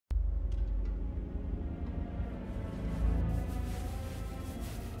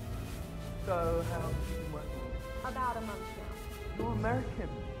So, how have you been working? About a month now. You're American.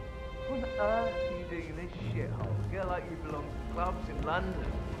 What on earth are you doing in this shithole? A girl like you belongs to clubs in London.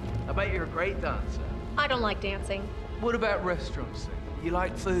 I bet you're a great dancer. I don't like dancing. What about restaurants then? You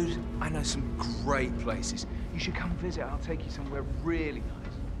like food? I know some great places. You should come visit. I'll take you somewhere really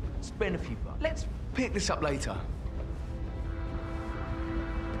nice. Spend a few bucks. Let's pick this up later.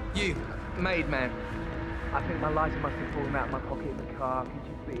 You, maid man. I think my lighter must have fallen out of my pocket in the car. Could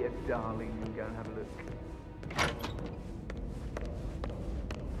you be a darling and go and have a look?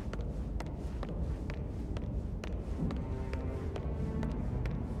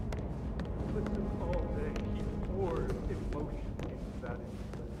 Put some all day, keep more emotion into that.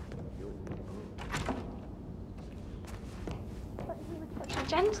 But he was such a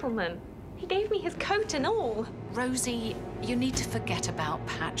gentleman. He gave me his coat and all. Rosie, you need to forget about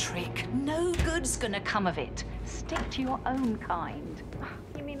Patrick. No good's gonna come of it. Stick to your own kind.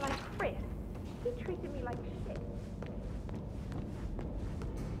 You mean like Chris? He treated me like shit.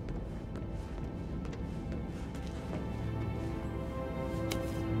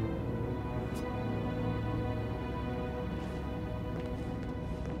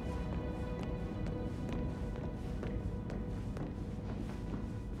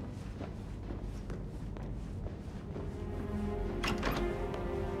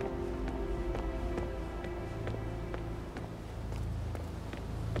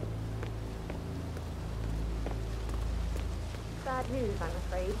 Bad news, I'm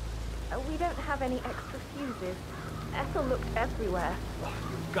afraid. We don't have any extra fuses. Ethel looked everywhere. Oh,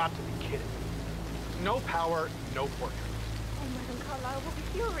 you've got to be kidding me. No power, no portrait. Oh, Madame Carlisle will be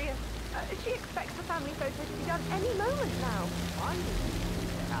furious. She expects the family photo to be done any moment now. I need it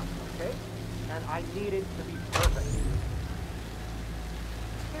to happen, okay? And I need it to be perfect.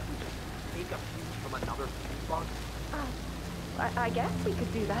 Can't we just take a fuse from another fuse box? I guess we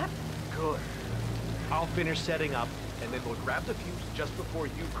could do that. Good. I'll finish setting up, and then we'll grab the fuse just before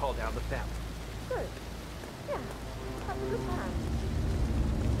you call down the family. Good. Yeah, that's a good plan.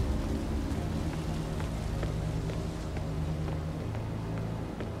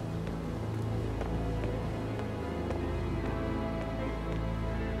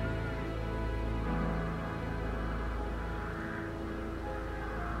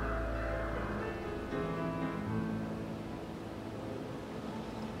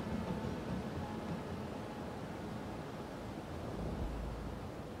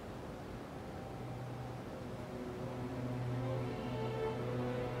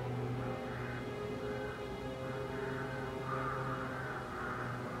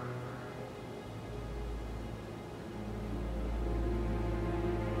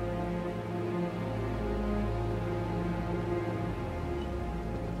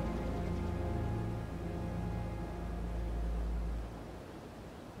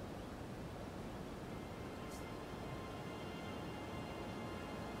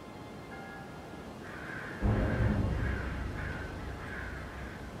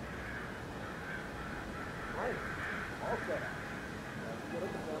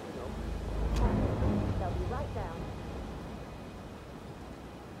 They'll be right down.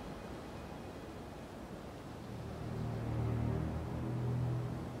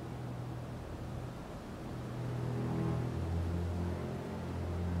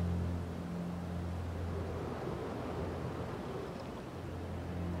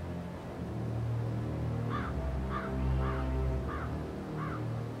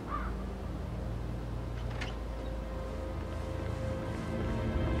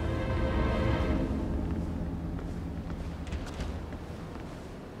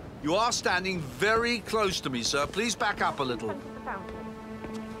 You are standing very close to me, sir. Please back up a little.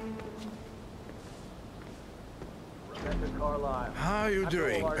 Alexa Carlisle. How are you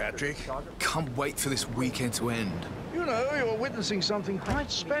doing, Patrick? Can't wait for this weekend to end. You know, you're witnessing something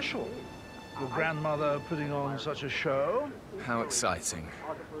quite special. Your grandmother putting on such a show. How exciting.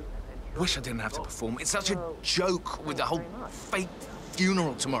 Wish I didn't have to perform. It's such a joke with the whole fake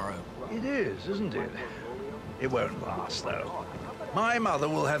funeral tomorrow. It is, isn't it? It won't last, though. My mother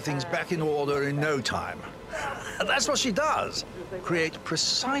will have things back in order in no time. That's what she does. Create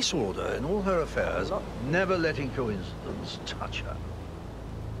precise order in all her affairs, never letting coincidence touch her.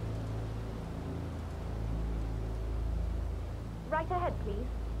 Right ahead, please.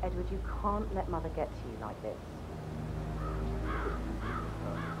 Edward, you can't let Mother get to you like this.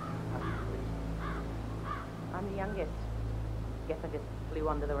 I'm the youngest. Guess I just flew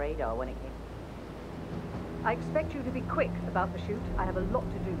under the radar when it came. I expect you to be quick about the shoot. I have a lot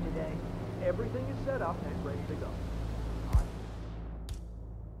to do today. Everything is set up and ready to go.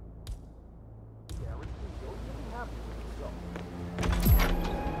 Guarantee you'll be happy when you go.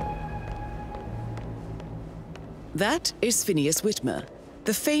 That is Phineas Whitmer,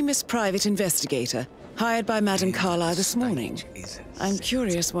 the famous private investigator hired by Madame Carlisle this morning. I'm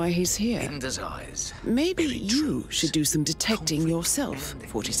curious why he's here. Linda's eyes. Maybe you should do some detecting yourself,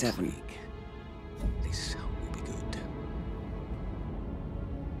 47. This will be good.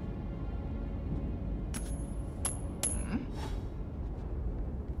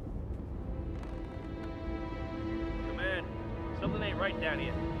 Command, something ain't right down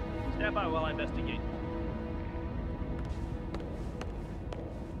here. Step out while I investigate.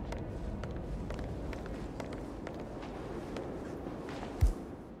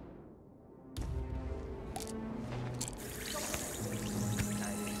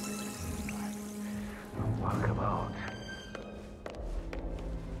 Walkabout.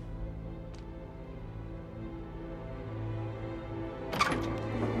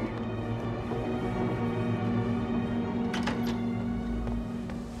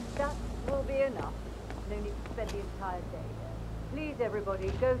 That will be enough. No need to spend the entire day there. Please, everybody,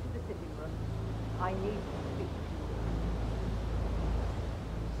 go to the sitting room. I need to speak to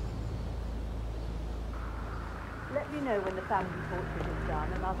you. Let me know when the family portrait is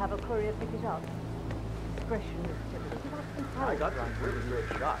done, and I'll have a courier pick it up. Expression is typical. I got some really great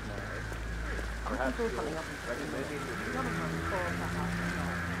shot, man. Perhaps something up in maybe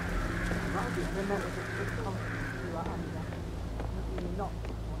remember the strict confidence you are under. You do not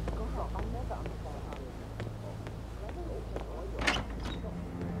want God, I never understand.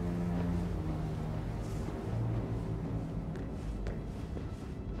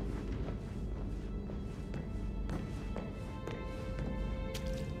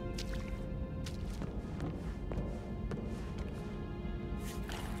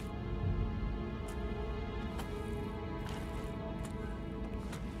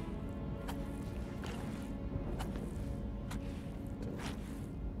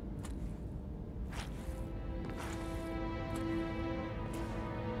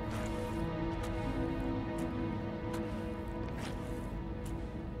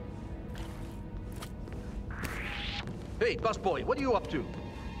 Hey, busboy, what are you up to?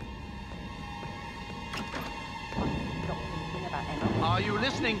 Are you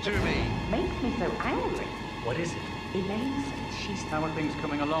listening to me? Makes me so angry. What is it? Elaine says she's... How are things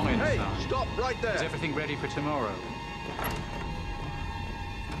coming along inside? Hey, stop right there! Is everything ready for tomorrow?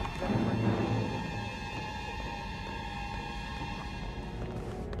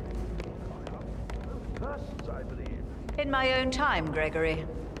 I believe. In my own time, Gregory.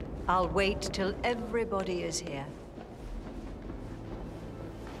 I'll wait till everybody is here.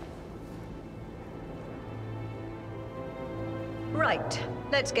 Right,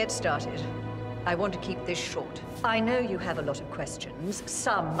 let's get started. I want to keep this short. I know you have a lot of questions.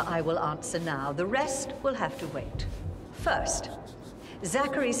 Some I will answer now. The rest will have to wait. First,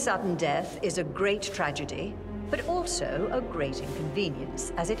 Zachary's sudden death is a great tragedy, but also a great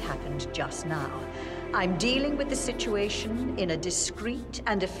inconvenience, as it happened just now. I'm dealing with the situation in a discreet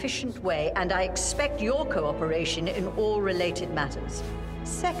and efficient way, and I expect your cooperation in all related matters.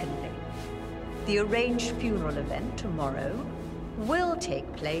 Secondly, the arranged funeral event tomorrow will take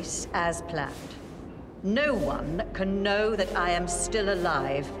place as planned. No one can know that I am still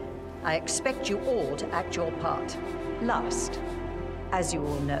alive. I expect you all to act your part. Last, as you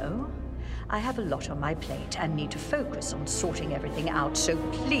all know, I have a lot on my plate and need to focus on sorting everything out, so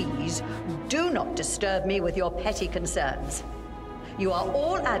please do not disturb me with your petty concerns. You are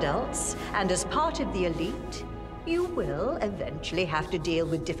all adults, and as part of the elite, you will eventually have to deal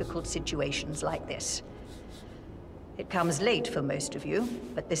with difficult situations like this. It comes late for most of you,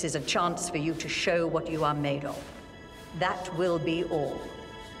 but this is a chance for you to show what you are made of. That will be all.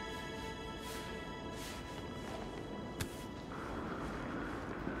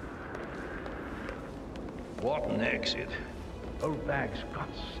 What an exit. Old bag's got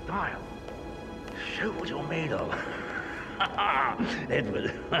style. Show what you're made of.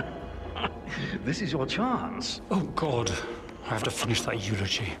 Edward, this is your chance. Oh, God. I have to finish that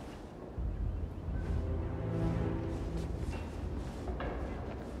eulogy.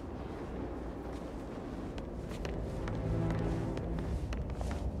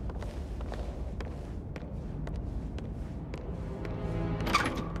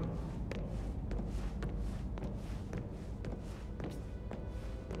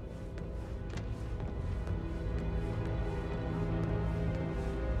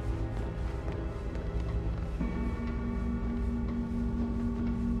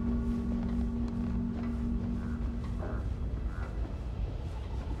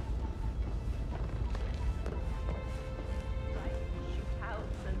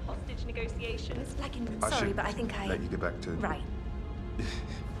 Negotiations. Sorry, but I think I... let you get back to... Right.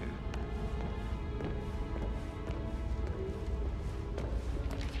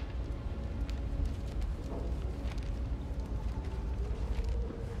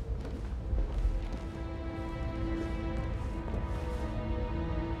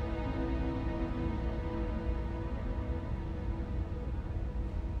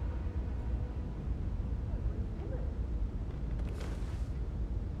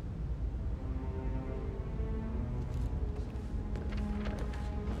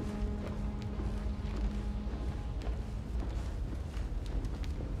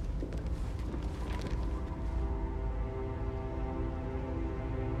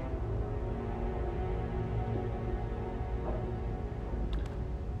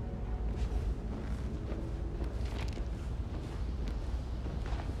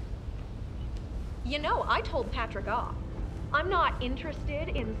 You know, I told Patrick off. I'm not interested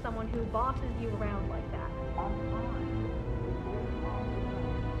in someone who bosses you around like that.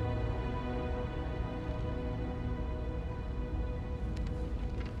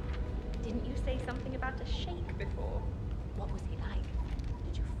 Didn't you say something about a sheik before? What was he like?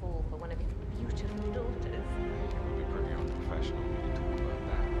 Did you fall for one of his beautiful daughters? It would be pretty unprofessional for you to talk about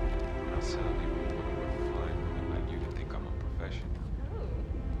that. And I certainly wouldn't want to work with fine women like you to think I'm unprofessional. Oh,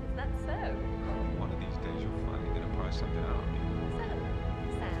 is that so? One of these days you'll finally get a price something out of me. So,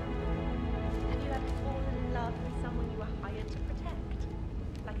 Sam, have you ever fallen in love with someone you were hired to protect?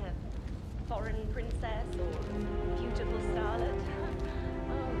 Like a foreign princess or beautiful starlet?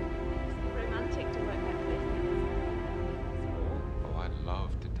 Oh, it's so romantic to work that way. Oh, I'd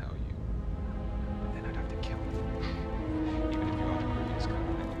love to tell you. But then I'd have to kill you. Even if you are the prettiest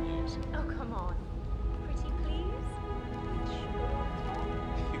couple in the news. Oh, come on. Pretty please? Sure.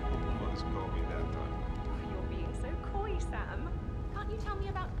 You almost got me that time. You're being so coy, Sam. Can't you tell me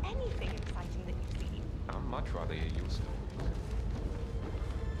about anything exciting that you've seen? I'd much rather hear your stories.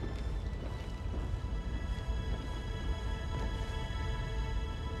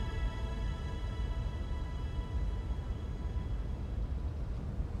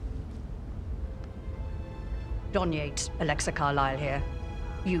 Don Yates, Alexa Carlisle here.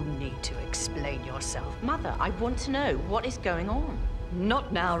 You need to explain yourself. Mother, I want to know what is going on.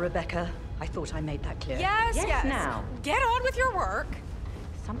 Not now, Rebecca. I thought I made that clear. Yes, now. Get on with your work.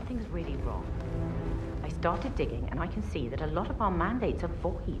 Something's really wrong. I started digging and I can see that a lot of our mandates are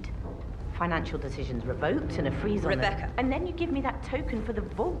void. Financial decisions revoked and a freeze on Rebecca. And then you give me that token for the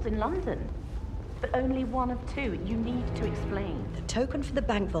vault in London. But only one of two. You need to explain. The token for the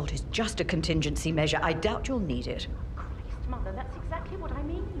bank vault is just a contingency measure. I doubt you'll need it. Christ, Mother, that's exactly what I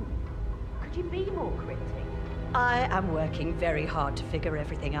mean. Could you be more cryptic? I am working very hard to figure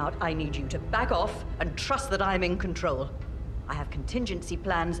everything out. I need you to back off and trust that I'm in control. I have contingency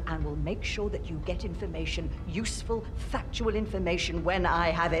plans and will make sure that you get information, useful, factual information when I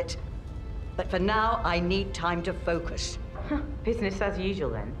have it. But for now, I need time to focus. Business as usual,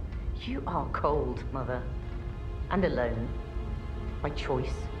 then. You are cold, Mother. And alone. By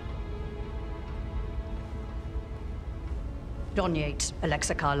choice. Don Yates,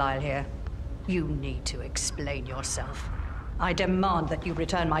 Alexa Carlisle here. You need to explain yourself. I demand that you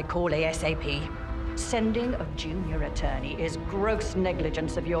return my call ASAP. Sending a junior attorney is gross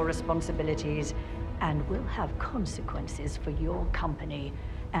negligence of your responsibilities and will have consequences for your company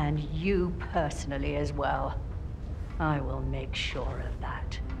and you personally as well. I will make sure of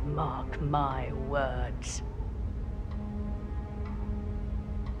that. Mark my words.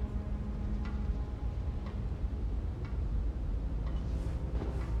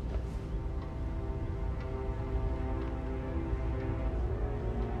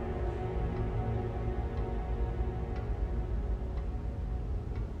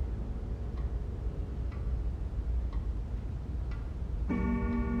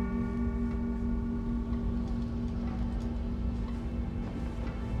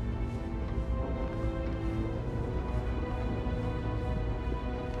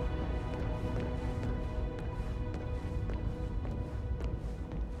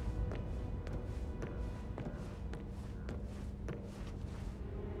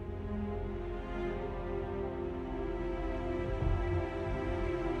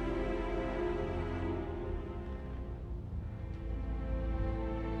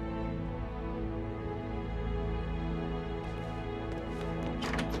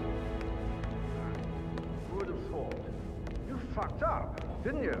 Fucked up,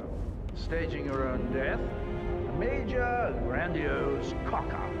 didn't you? Staging your own death. A major, grandiose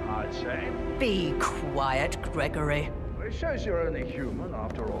cock-up, I'd say. Be quiet, Gregory. Well, it shows you're only human,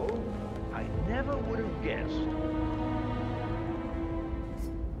 after all. I never would have guessed.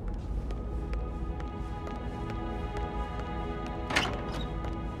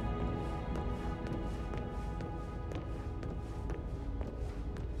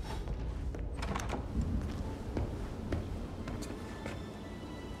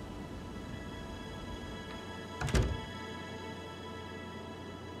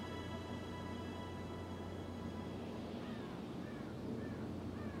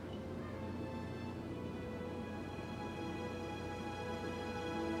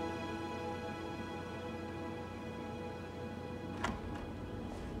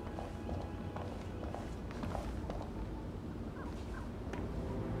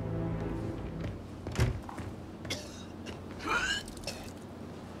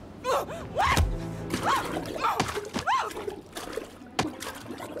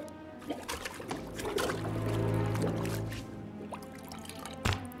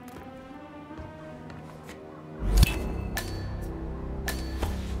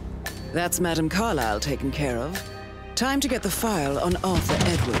 That's Madame Carlisle taken care of. Time to get the file on Arthur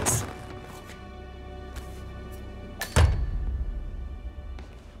Edwards.